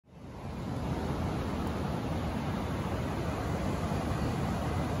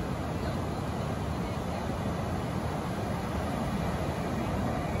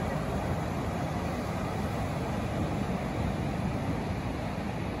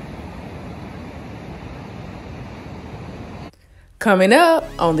Coming up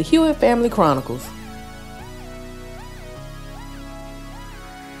on the Hewitt Family Chronicles.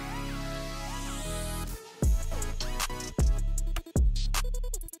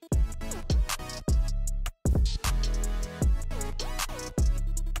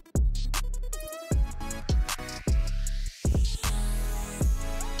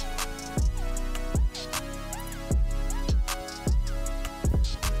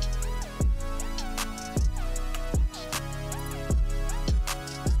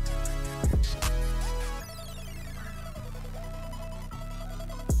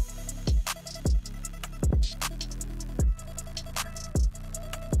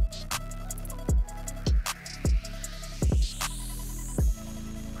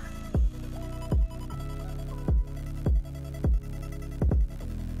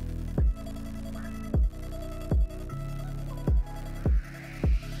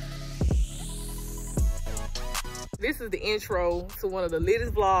 This is the intro to one of the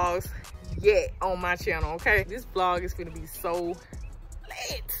latest vlogs yet on my channel, okay? This vlog is gonna be so lit.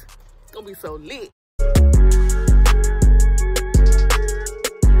 It's gonna be so lit.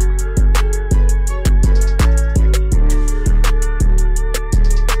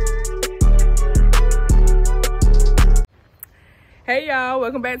 Hey y'all,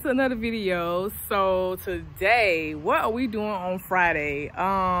 welcome back to another video. So today, what are we doing on Friday?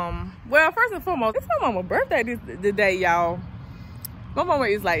 Well, first and foremost, it's my mama's birthday today, y'all. My mama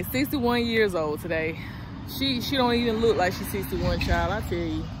is like 61 years old today. She don't even look like she's 61, child, I tell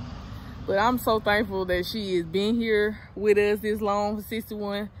you. But I'm so thankful that she has been here with us this long for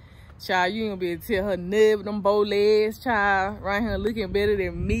 61. Child, you ain't gonna be able to tell her nub with them bow legs, child. Right here looking better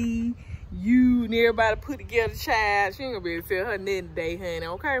than me, you, and everybody put together, child. She ain't gonna be able to tell her nothing today, honey,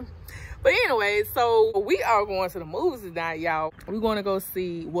 okay? But anyway, so we are going to the movies tonight, y'all. We're going to go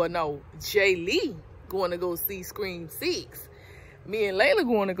see, well, no, Jay Lee going to go see Scream 6. Me and Layla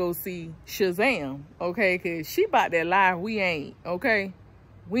going to go see Shazam, okay? Because she about that life, we ain't, okay?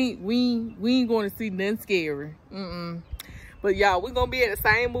 We ain't going to see nothing scary. But y'all, we're going to be at the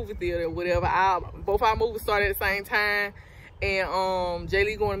same movie theater, whatever. Both our movies start at the same time. And Jay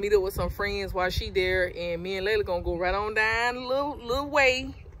Lee going to meet up with some friends while she there. And me and Layla going to go right on down a little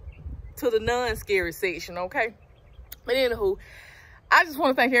way to the non-scary section, okay? But anywho, I just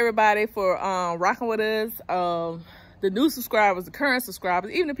want to thank everybody for rocking with us. The new subscribers, the current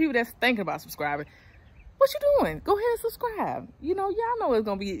subscribers, even the people that's thinking about subscribing. What you doing? Go ahead and subscribe. You know, y'all know it's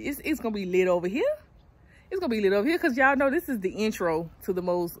gonna be lit over here. It's gonna be lit over here because y'all know this is the intro to the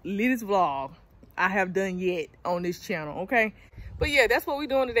most latest vlog I have done yet on this channel, okay? But yeah, that's what we're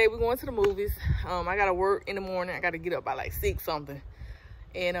doing today. We're going to the movies. I gotta work in the morning. I gotta get up by like 6 something.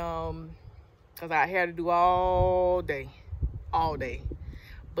 And cause I had to do all day.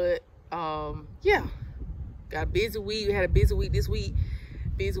 But yeah, got a busy week. We had a busy week this week,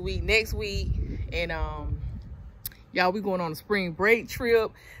 busy week next week. And y'all, we going on a spring break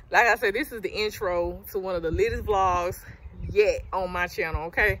trip. Like I said, this is the intro to one of the latest vlogs yet on my channel,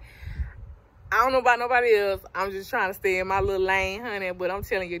 okay? I don't know about nobody else. I'm just trying to stay in my little lane, honey. But I'm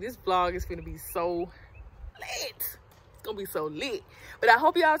telling you, this vlog is gonna be so lit. It's gonna be so lit. But I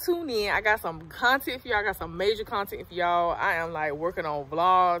hope y'all tune in. I got some content for y'all. I got some major content for y'all. I am like working on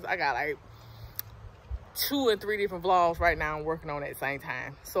vlogs. I got like 2 and 3 different vlogs right now I'm working on at the same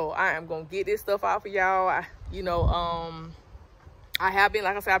time. So I am gonna get this stuff out for y'all. I have been,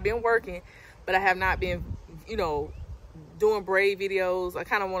 like I said, I've been working, but I have not been, you know, doing braid videos. I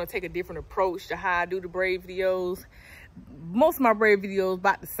kind of want to take a different approach to how I do the braid videos. Most of my braid videos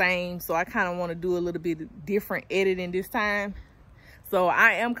about the same, so I kind of want to do a little bit different editing this time. So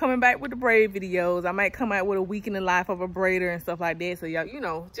I am coming back with the braid videos. I might come out with a week in the life of a braider and stuff like that. So y'all, you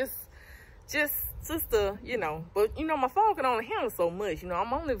know, just the, you know, but you know, my phone can only handle so much. You know,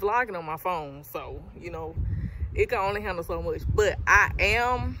 I'm only vlogging on my phone, so you know, it can only handle so much. But I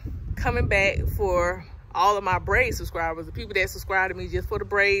am coming back for all of my braid subscribers, the people that subscribe to me just for the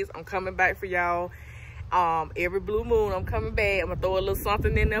braids. I'm coming back for y'all. Every blue moon, I'm coming back. I'm gonna throw a little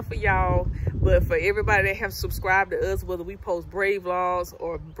something in there for y'all. But for everybody that have subscribed to us, whether we post braid vlogs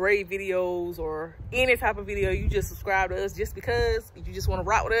or braid videos or any type of video, you just subscribe to us just because you just want to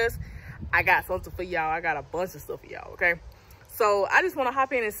rock with us, I got something for y'all. I got a bunch of stuff for y'all, okay? So I just want to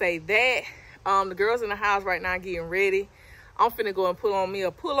hop in and say that the girls in the house right now getting ready. I'm finna go and put on me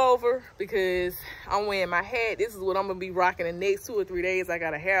a pullover because I'm wearing my hat. This is what I'm gonna be rocking the next 2 or 3 days. I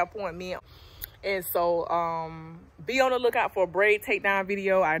got a hair appointment. And so be on the lookout for a braid takedown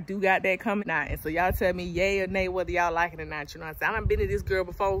video. I do got that coming out. And so y'all tell me yay or nay whether y'all like it or not. You know what I'm saying? I done been to this girl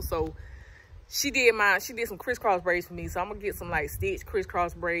before, so she did some crisscross braids for me. So I'm gonna get some like stitch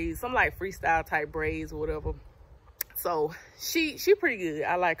crisscross braids, some like freestyle type braids or whatever So she pretty good.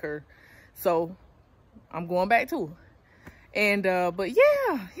 I like her. So I'm going back to her. And but yeah,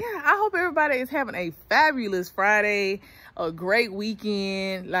 I hope everybody is having a fabulous Friday, a great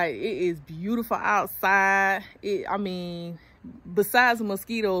weekend. Like, it is beautiful outside. I mean, besides the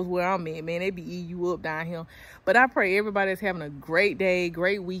mosquitoes where I'm at, man, they be eating you up down here. But I pray everybody's having a great day,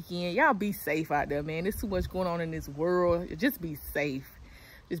 great weekend. Y'all be safe out there, man. There's too much going on in this world. Just be safe.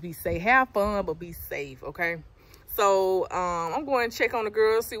 Just be safe. Have fun, but be safe, okay? So I'm going to check on the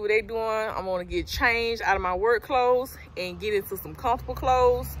girls, see what they doing. I'm going to get changed out of my work clothes and get into some comfortable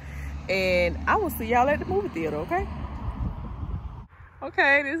clothes. And I will see y'all at the movie theater, okay?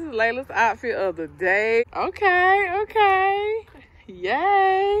 Okay, this is Layla's outfit of the day. Okay.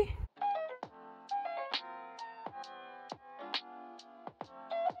 Yay.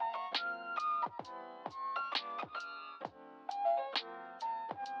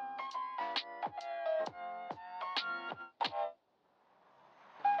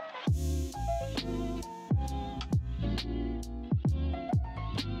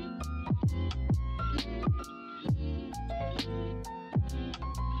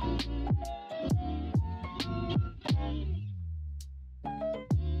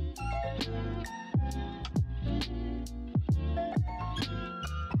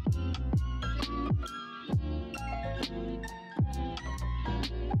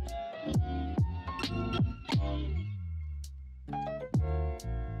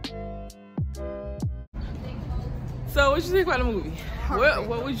 So what you think about the movie?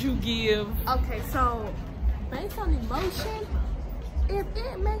 What would you give? Okay, so based on emotion, if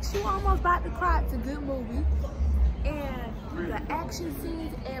it makes you almost about to cry, it's a good movie. And the action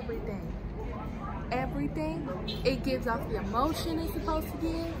scenes, everything, it gives off the emotion it's supposed to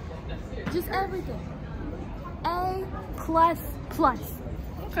give. Just everything. A++.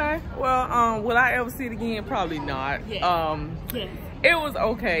 Okay. Well, will I ever see it again? Probably not. Yeah. It was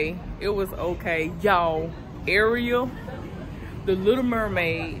okay. Y'all, Ariel, the Little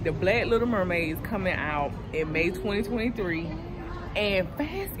Mermaid, the Black Little Mermaid is coming out in May 2023. And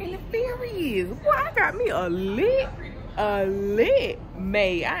Fast and the Furious. Boy, I got me a lit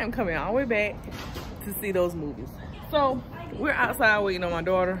May. I am coming all the way back to see those movies. So we're outside waiting on my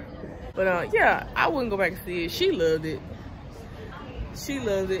daughter. But yeah, I wouldn't go back and see it. She loved it.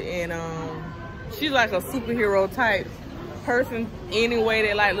 And she's like a superhero type person anyway,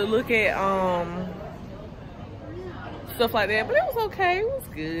 that like to look at stuff like that. But it was okay. It was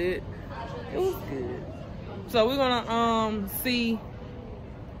good. So we're gonna see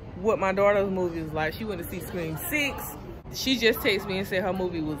what my daughter's movie is like. She went to see Scream 6. She just texted me and said her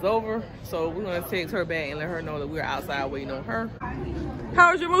movie was over. So we're gonna text her back and let her know that we're outside waiting on her.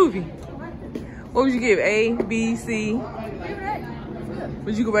 How was your movie? What would you give? A, B, C?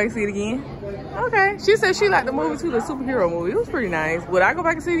 Would you go back and see it again? Okay. She said she liked the movie too, the superhero movie. It was pretty nice. Would I go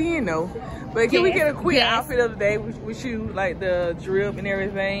back and see it again? No. But can we get a quick outfit of the day with you, like the drip and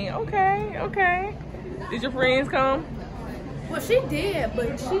everything? Okay. Did your friends come? Well, she did,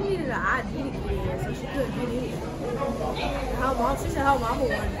 but she needed an ID kid, so she couldn't get in. She said her mama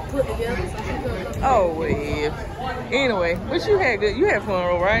wanted put together, so she couldn't. Oh, well. Anyway, but you had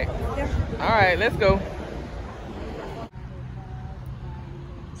fun, right? Yeah. All right, let's go.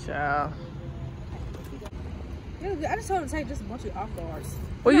 Ciao. I just told her to take just a bunch of off guards.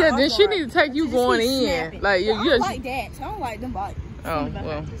 Well, yeah, then she need to take you going in. Snapping. Like, I don't like that. I don't like them bikes. Oh,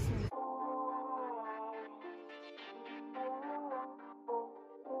 well.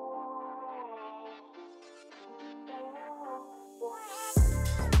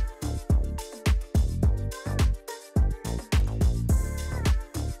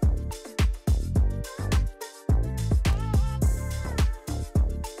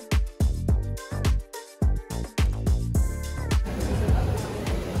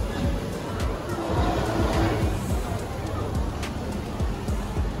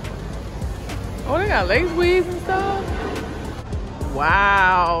 Oh, they got lace weaves and stuff.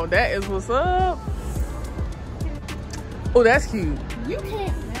 Wow, that is what's up. Oh, that's cute. You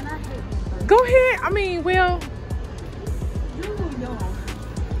can't, man. I hate it. Go ahead. I mean, well,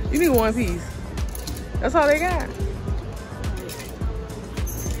 you need one piece. That's all they got. I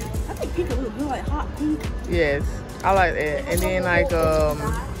think pink look good, like hot pink. Yes, I like that. And then like They're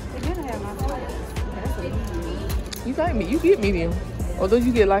gonna have my size. you got me. You get medium. Although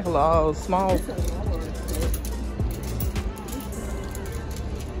you get like a small.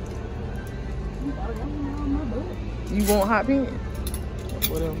 You want hot pink?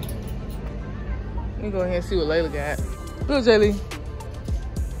 Whatever. Let me go ahead and see what Layla got. Look, Jelly.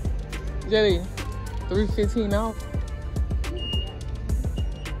 $3.15 off.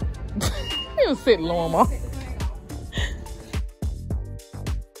 You don't sit long off.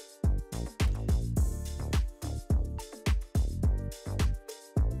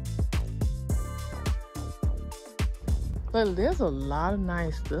 Layla, there's a lot of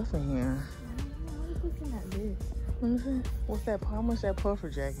nice stuff in here. I'm looking at this. Let me see. What's that? How much that puffer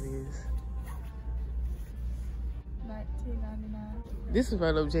jacket is? $19.99. This is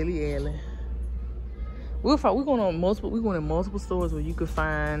right up J. Alley. We're going in multiple stores where you could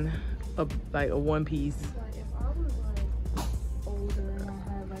find a one piece. Like if I was like older and I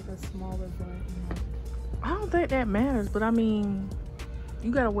had like a smaller butt, you know. I don't think that matters, but I mean,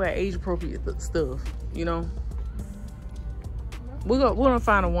 you gotta wear age appropriate stuff, you know. We're gonna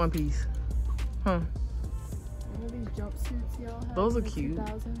find a one piece, huh? What are these jumpsuits y'all have? Those are cute.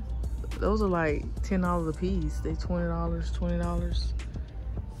 2000? Those are like $10 a piece. They $20.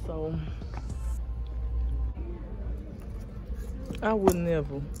 So I would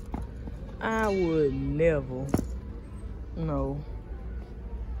never. No.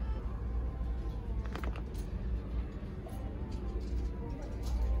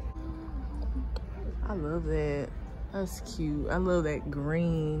 I love that. That's cute. I love that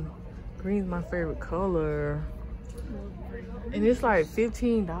green. Green's my favorite color. And it's like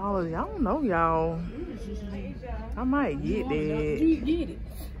 $15. I don't know, y'all. I might get that. Get it.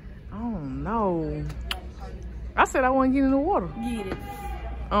 I don't know. I said I want to get in the water. Get it.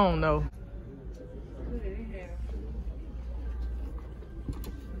 I don't know.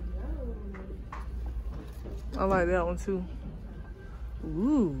 I like that one too.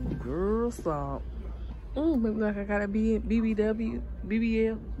 Ooh, girl, stop. Ooh, maybe like I got a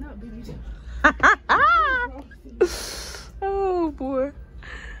BBL. No, BBW. Oh boy.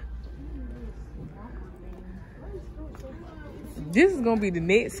 This is gonna be the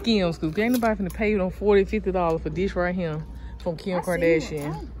next Skims, cause ain't nobody finna pay you them $40, $50 for this right here from Kim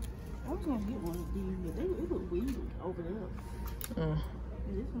Kardashian. I was gonna get one of these, but it look weird over there. And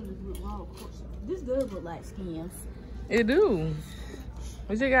this one just look raw. This does look like Skims. It do.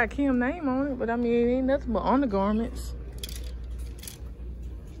 It just got Kim's name on it, but I mean, it ain't nothing but undergarments.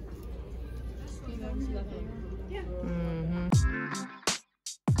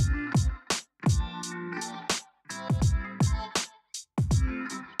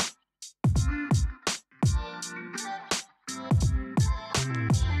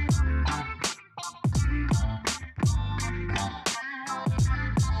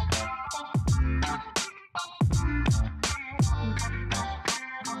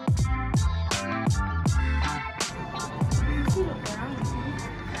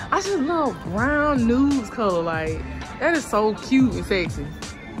 I just love brown nudes color. Like, that is so cute and sexy.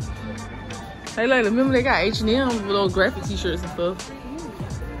 Hey, like, remember they got H&M with those graphic t-shirts and stuff.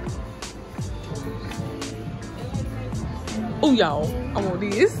 Oh, y'all, I want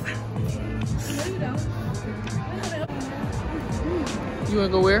this. You wanna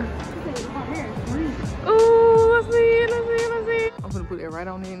go where? Oh, let's see. I'm gonna put that right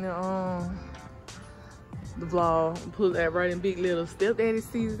on in the vlog. Put that right in big little stepdaddy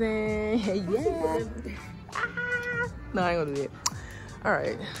season. Yeah. No, I ain't gonna do that. All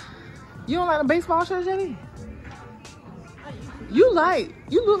right. You don't like the baseball shirt, Jenny? You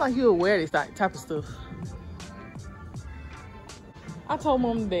look like you'll wear this type of stuff. I told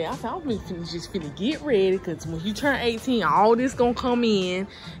mom today, I said, I'm just finna get ready, because when you turn 18, all this gonna come in,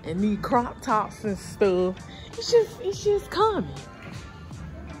 and these crop tops and stuff. It's just coming.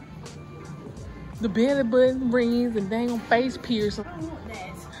 The belly button rings and dang on face piercing.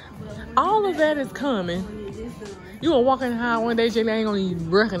 All of that is coming. You gonna walk in the house one day, Jayla ain't gonna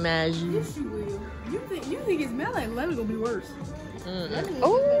even recognize you. Yes, you will. You think it's Mel and Leonard gonna be worse.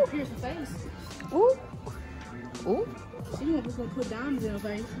 Oh, Pierce the face. ooh, ooh. She gonna put diamonds in her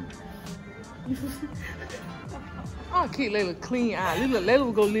face. I'll keep Layla clean out. Layla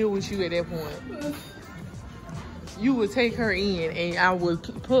will go live with you at that point. You would take her in, and I would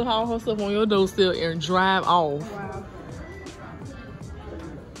put all her stuff on your doorstep and drive off. Wow.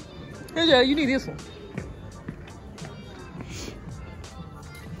 Hey, Jayla, you need this one.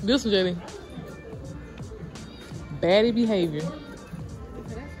 This one, Jayla. Baddie behavior.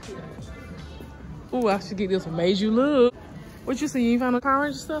 Ooh, I should get this one. Made you look. What you see? You ain't found no Power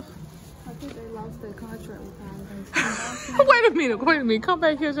Ranger stuff? I think they lost their contract with Power Rangers. Wait a minute. Come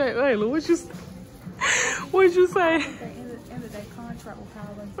back here, Jayla. What'd you say? They ended their contract with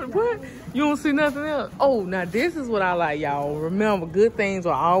Power Rangers. What? You don't see nothing else? Oh, now this is what I like, y'all. Remember, good things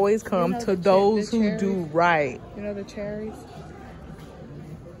will always come to those who do right. You know the cherries?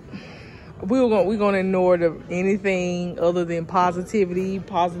 We're gonna ignore anything other than positivity,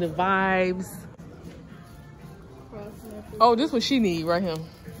 positive vibes. Oh, this what she need right here.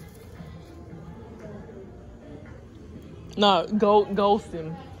 No,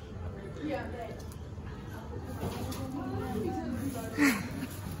 ghosting.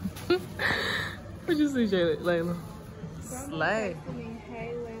 What you see, Layla? Slay.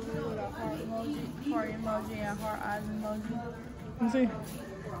 Hey, with a heart emoji and heart eyes emoji. Let me see.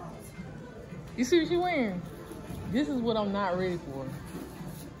 You see what she wearing? This is what I'm not ready for.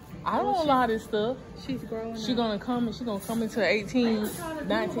 I don't want a lot of this stuff. She's growing. She gonna come into 18,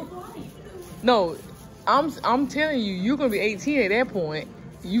 19. No, I'm telling you, you're gonna be 18 at that point.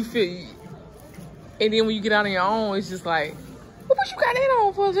 You feel, and then when you get out on your own, it's just like, what you got that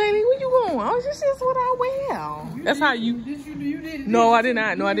on for, JD? Where you going? Oh, this is what I wear. That's how you. No, I did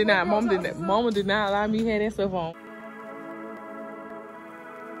not. No, I did not. Mama did not allow me to have that stuff on.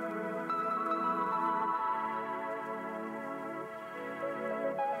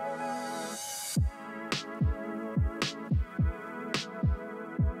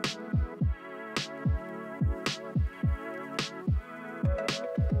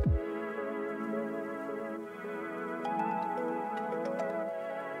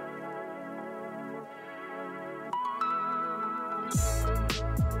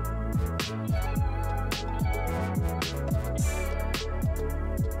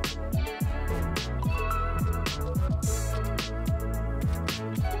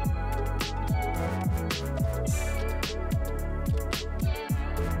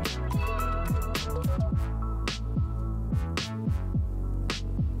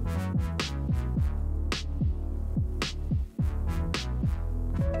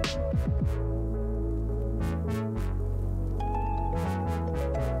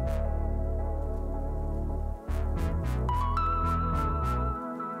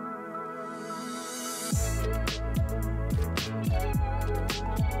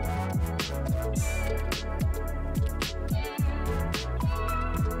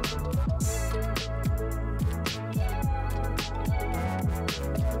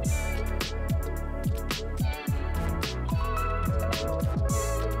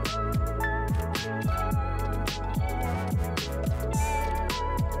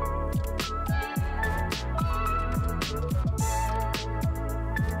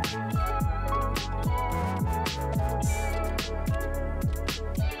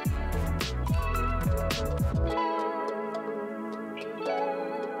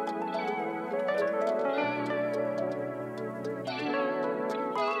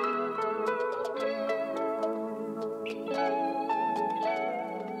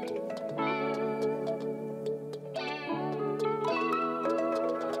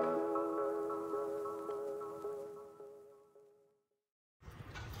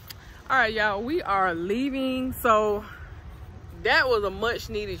 All right, y'all, we are leaving. So that was a much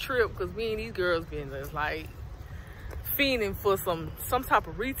needed trip because me and these girls been just like fiending for some type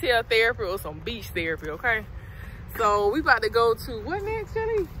of retail therapy or some beach therapy, okay? So we about to go to what next,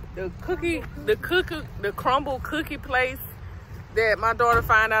 Jenny? The Crumbl cookie place that my daughter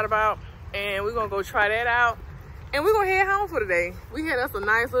found out about, and we're gonna go try that out, and we're gonna head home for the day. We had us a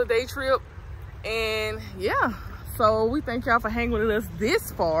nice little day trip, and yeah, so we thank y'all for hanging with us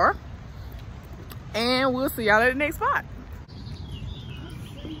this far, and we'll see y'all at the next spot.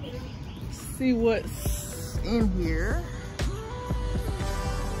 See what's in here.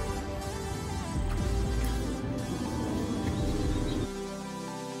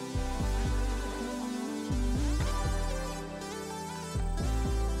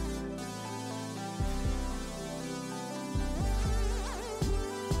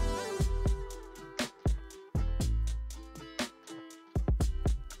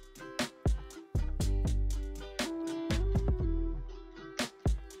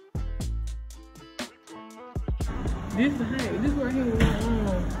 This is right. This right here was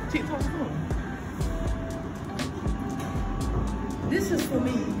Tik Tok. This is for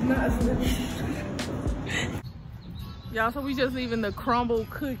me, not for me. Y'all, so we just leaving the Crumbl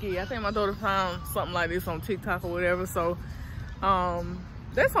cookie. I think my daughter found something like this on TikTok or whatever. So,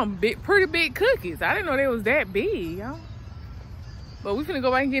 that's some pretty big cookies. I didn't know they was that big, y'all. But we finna go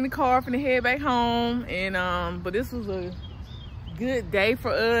back and get in the car, finna head back home. And but this was a good day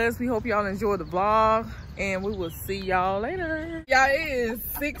for us. We hope y'all enjoyed the vlog, and we will see y'all later. Y'all, it is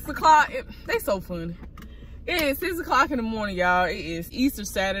 6 o'clock. They so funny. It is 6 o'clock in the morning, y'all. It is Easter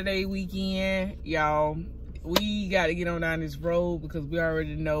Saturday weekend, y'all. We got to get on down this road because we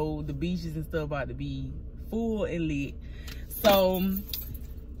already know the beaches and stuff about to be full and lit. So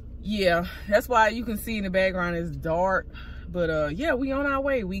yeah, that's why you can see in the background it's dark. But yeah, we on our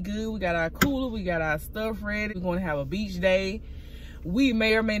way. We good. We got our cooler. We got our stuff ready. We're going to have a beach day. We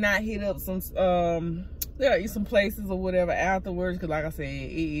may or may not hit up some some places or whatever afterwards, because like I said,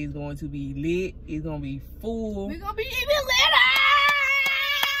 it is going to be lit. It's going to be full. We're going to be even later.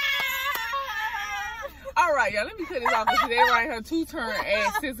 All right. right, y'all. Let me cut this off because they right here 2 turn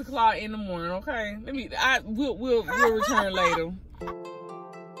at 6 o'clock in the morning. Okay. We'll return later.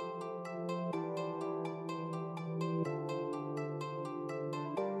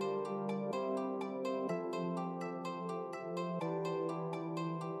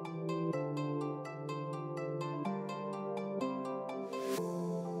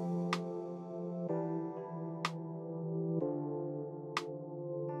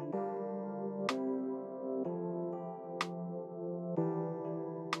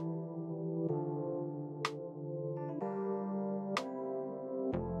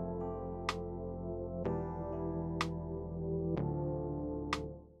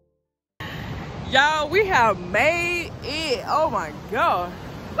 Y'all, we have made it. Oh my God.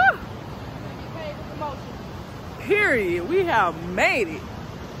 Woo. Period. We have made it.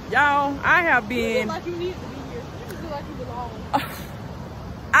 Y'all, I have been. You look like you need to be here. You look like you belong.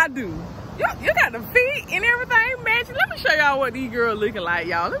 I do. You got the feet and everything matching. Let me show y'all what these girls looking like,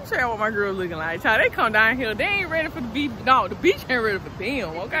 y'all. Let me show y'all what my girls looking like. Y'all, they come down here. They ain't ready for the beach. No, the beach ain't ready for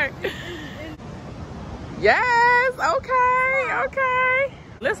them, okay? Yes, okay.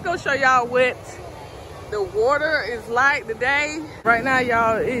 Let's go show y'all what the water is like today. Right now,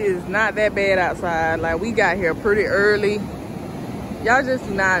 y'all, it is not that bad outside. Like, we got here pretty early. Y'all just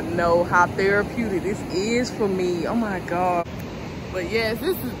do not know how therapeutic this is for me. Oh my God. But yes,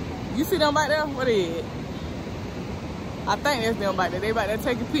 this is, you see them back there? What is it? I think that's them back there. They back there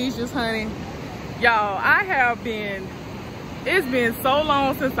taking pictures, honey. Y'all, I have been, it's been so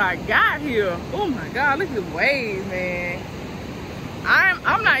long since I got here. Oh my God, look at the waves, man.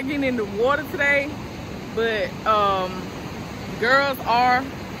 I'm not getting in the water today, but girls are.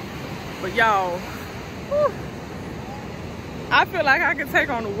 But y'all, I feel like I can take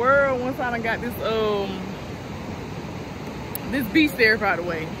on the world once I done got this beach therapy out of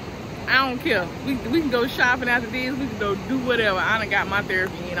the way. I don't care. We can go shopping after this. We can go do whatever. I done got my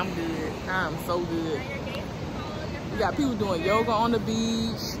therapy and I'm good. I'm so good. We got people doing yoga on the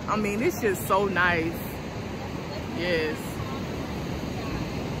beach. I mean, it's just so nice. Yes.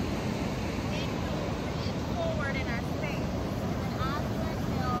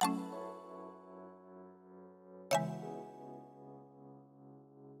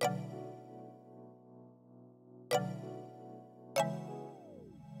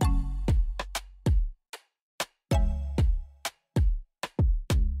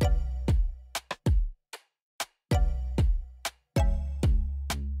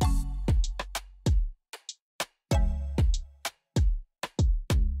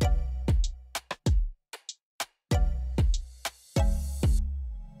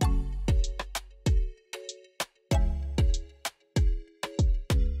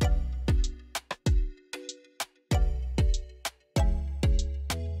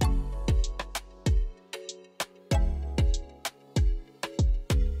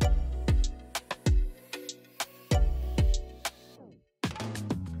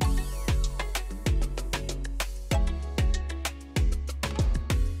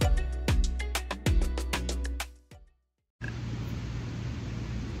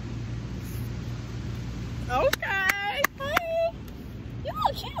 Okay. Hey. You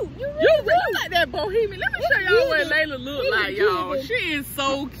look cute. You really like that bohemian. Let me show y'all what Layla look like, y'all. She is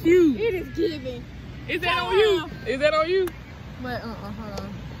so cute. It is giving. Is that on you? Is that on you? But hold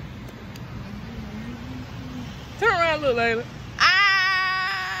on. Turn around, look, Layla.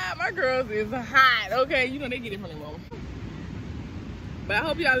 Ah, my girls is hot. Okay, you know they get it from their mama. But I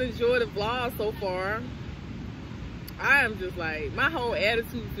hope y'all enjoy the vlog so far. I am just like, my whole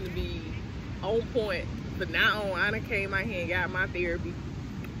attitude is gonna be on point. But now on, I done came out here and got my therapy.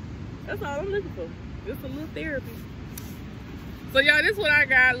 That's all I'm looking for. Just a little therapy. So y'all, this is what I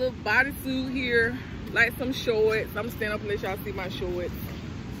got. A little bodysuit here. Like some shorts. I'm gonna stand up and let y'all see my shorts.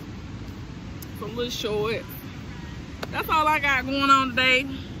 Some little shorts. That's all I got going on today.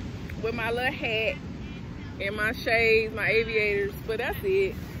 With my little hat and my shades, my aviators. But that's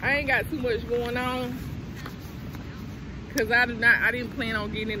it. I ain't got too much going on. Cause I didn't plan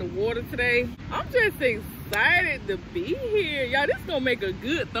on getting in the water today. I'm just excited to be here. Y'all, this gonna make a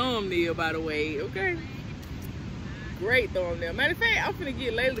good thumbnail, by the way, okay? Great thumbnail. Matter of fact, I'm finna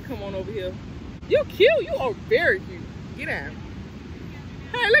get Layla to come on over here. You cute, you are very cute. Get out.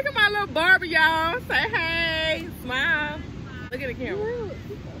 Hey, look at my little Barbie, y'all. Say hey, smile. Look at the camera.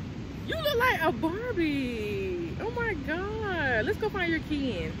 You look like a Barbie. Oh my God. Let's go find your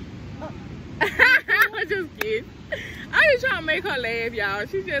Ken. I'm just kidding. I just trying to make her laugh, y'all.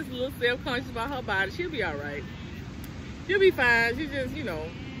 She's just a little self-conscious about her body. She'll be all right. She'll be fine. She just, you know,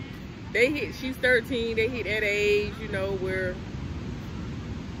 she's 13. They hit that age, you know, where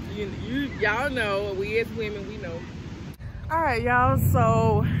Y'all know, we as women, we know. All right, y'all,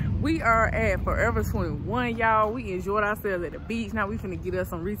 so we are at Forever 21, y'all. We enjoyed ourselves at the beach. Now we finna get us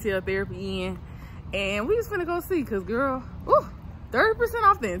some retail therapy in. And we just finna go see, cause girl, 30%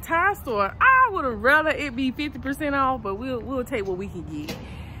 off the entire store. I would have rather it be 50% off, but we'll take what we can get.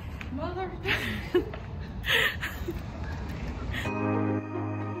 Mother.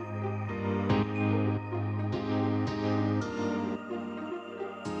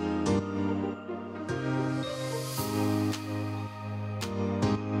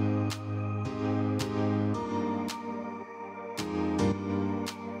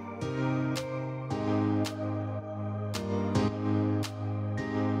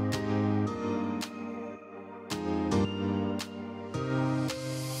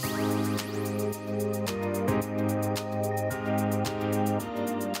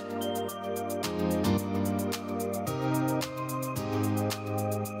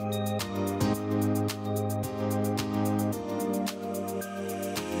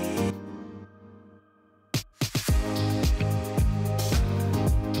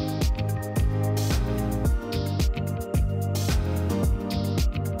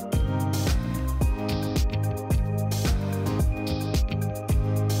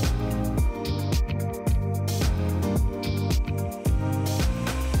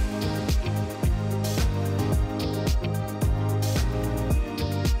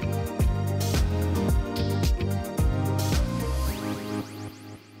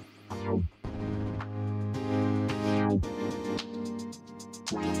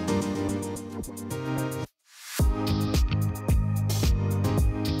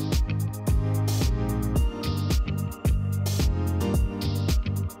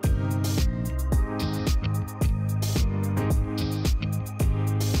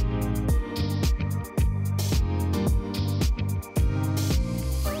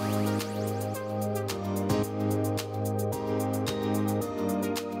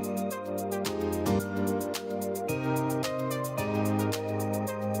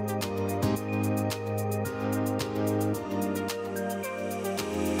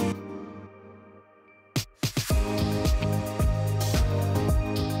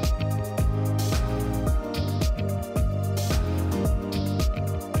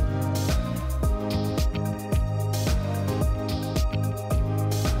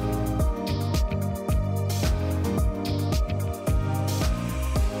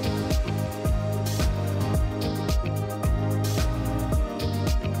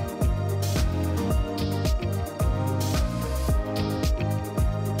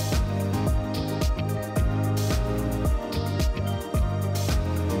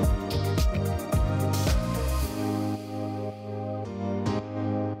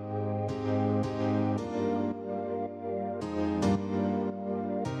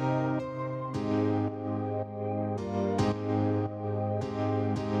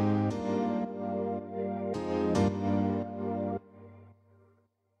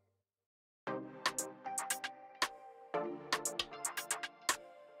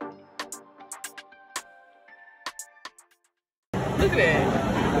 Look at that.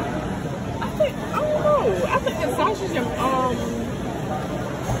 I don't know. I think the sausage and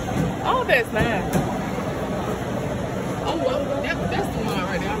oh, that's nice. Oh, well, that's the one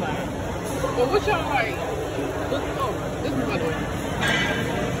right there. I like. But what y'all like? Oh, this is my way.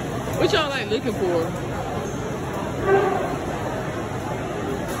 What y'all like looking for?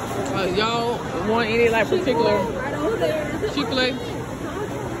 Y'all want any like particular Chick-fil-A?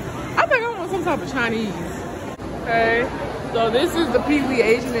 I think I want some type of Chinese. Okay. So this is the Pee Wee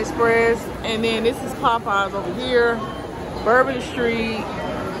Asian Express, and then this is Popeyes over here, Bourbon Street.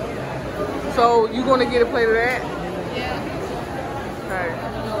 So you gonna get a plate of that? Yeah. Okay.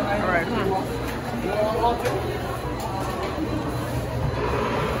 All right.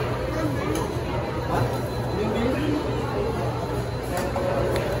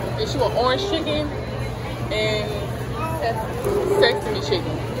 Get you an orange chicken and sesame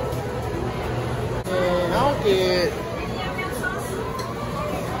chicken. And I'll get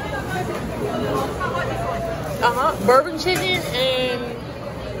bourbon chicken and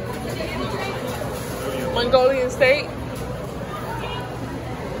Mongolian steak.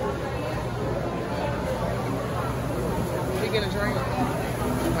 We get a drink.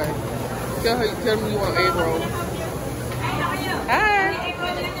 Okay. Tell me you want an egg roll. Hi.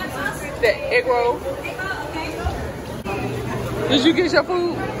 The egg roll. Did you get your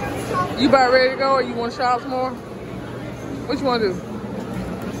food? You about ready to go, or you want to shop some more? What you want to do?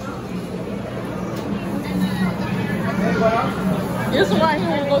 This one right here,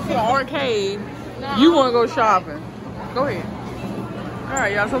 want to go to the arcade. No. You want to go shopping. Go ahead. I All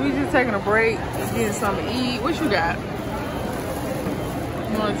right, y'all, so we just taking a break, just getting something to eat. What you got?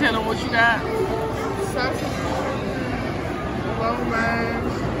 You want to tell them what you got? Sausage, long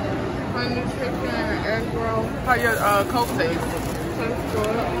range, honey chicken, and egg roll. How your Coke taste? Tastes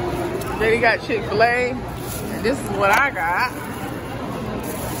good. Then he got Chick-fil-A, and this is what I got.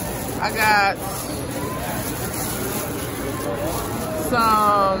 I got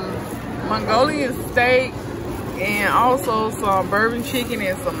some Mongolian steak and also some bourbon chicken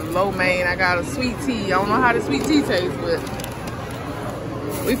and some lo mein. I got a sweet tea. I don't know how the sweet tea tastes, but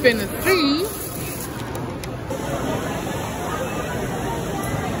we finna see.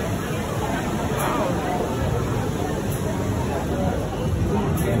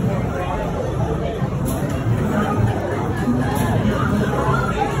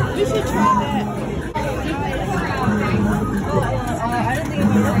 You should try that.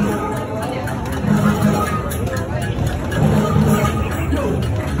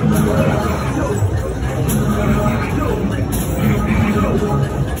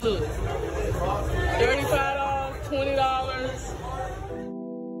 $35, $20.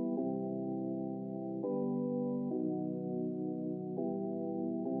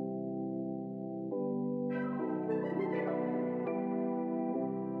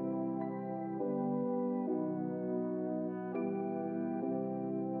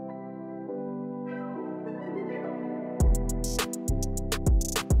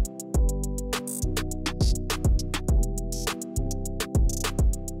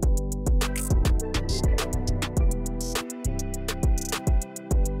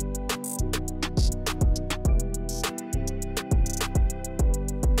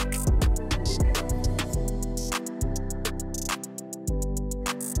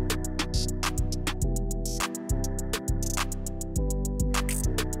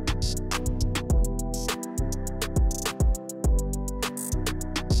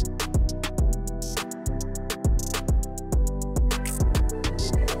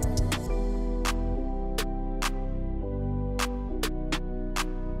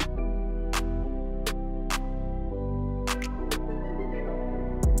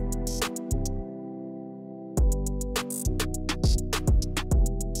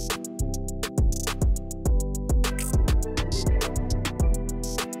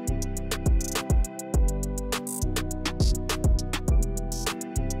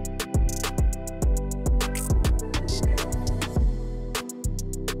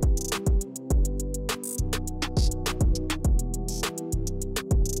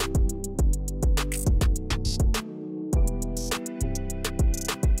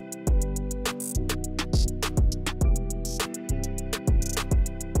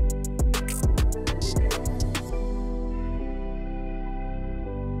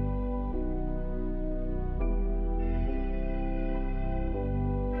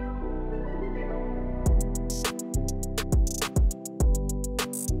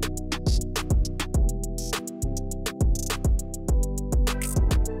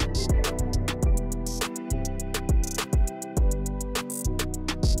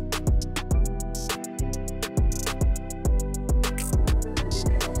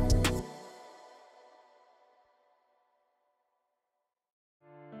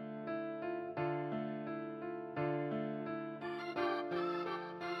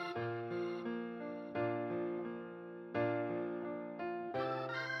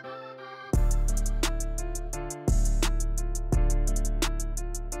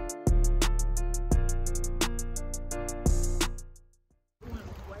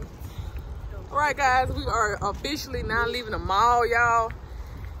 Alright guys, we are officially now leaving the mall, y'all.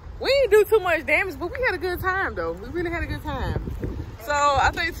 We didn't do too much damage, but we had a good time though. We really had a good time. So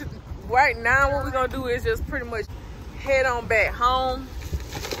I think right now what we're gonna do is just pretty much head on back home.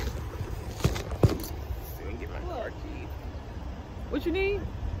 Let's see, let me get my car key. What you need?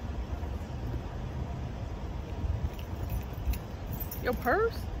 Your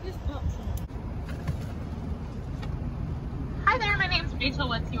purse? Hi there, my name's Rachel.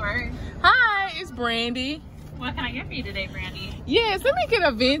 What's yours? Hi, it's Brandy. What can I get for you today, Brandy? Yes, let me get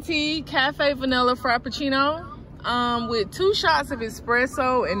a venti cafe vanilla frappuccino with 2 shots of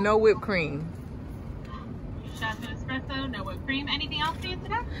espresso and no whipped cream. 2 shots of espresso, no whipped cream. Anything else for you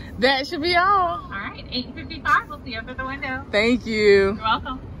today? That should be all. All right, 8:55. We'll see you up at the window. Thank you. You're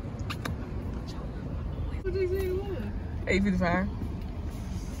welcome. What did you say it was? 8:55.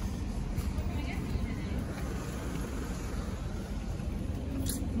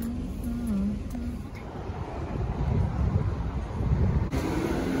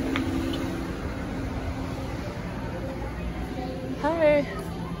 Hi.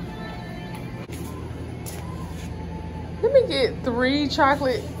 Let Let me get 3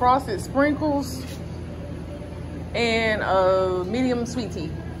 chocolate frosted sprinkles and a medium sweet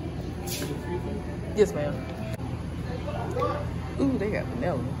tea. Yes, ma'am. Ooh, they got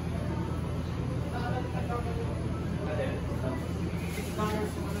vanilla.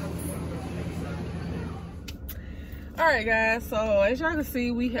 All right, guys, so as y'all can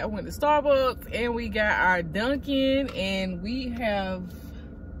see, we have went to Starbucks and we got our Dunkin, and we have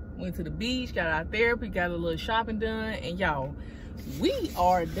went to the beach, got our therapy, got a little shopping done, and y'all, we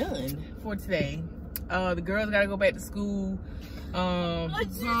are done for today. The girls gotta go back to school. The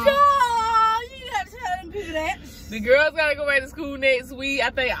girls gotta go back to school next week. I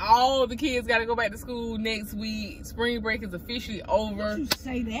think all the kids gotta go back to school next week. Spring break is officially over. You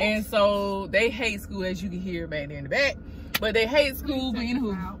say that. And so they hate school, as you can hear back there in the back. But they hate school, but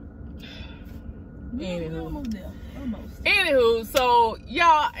anywho, so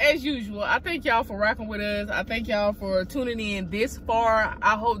y'all, as usual, I thank y'all for rocking with us. I thank y'all for tuning in this far.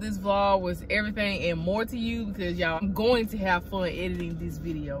 I hope this vlog was everything and more to you, because y'all, I'm going to have fun editing this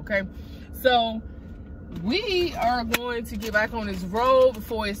video, okay? So we are going to get back on this road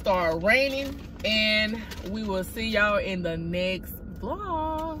before it starts raining, and we will see y'all in the next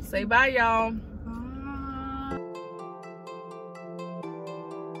vlog. Say bye, y'all.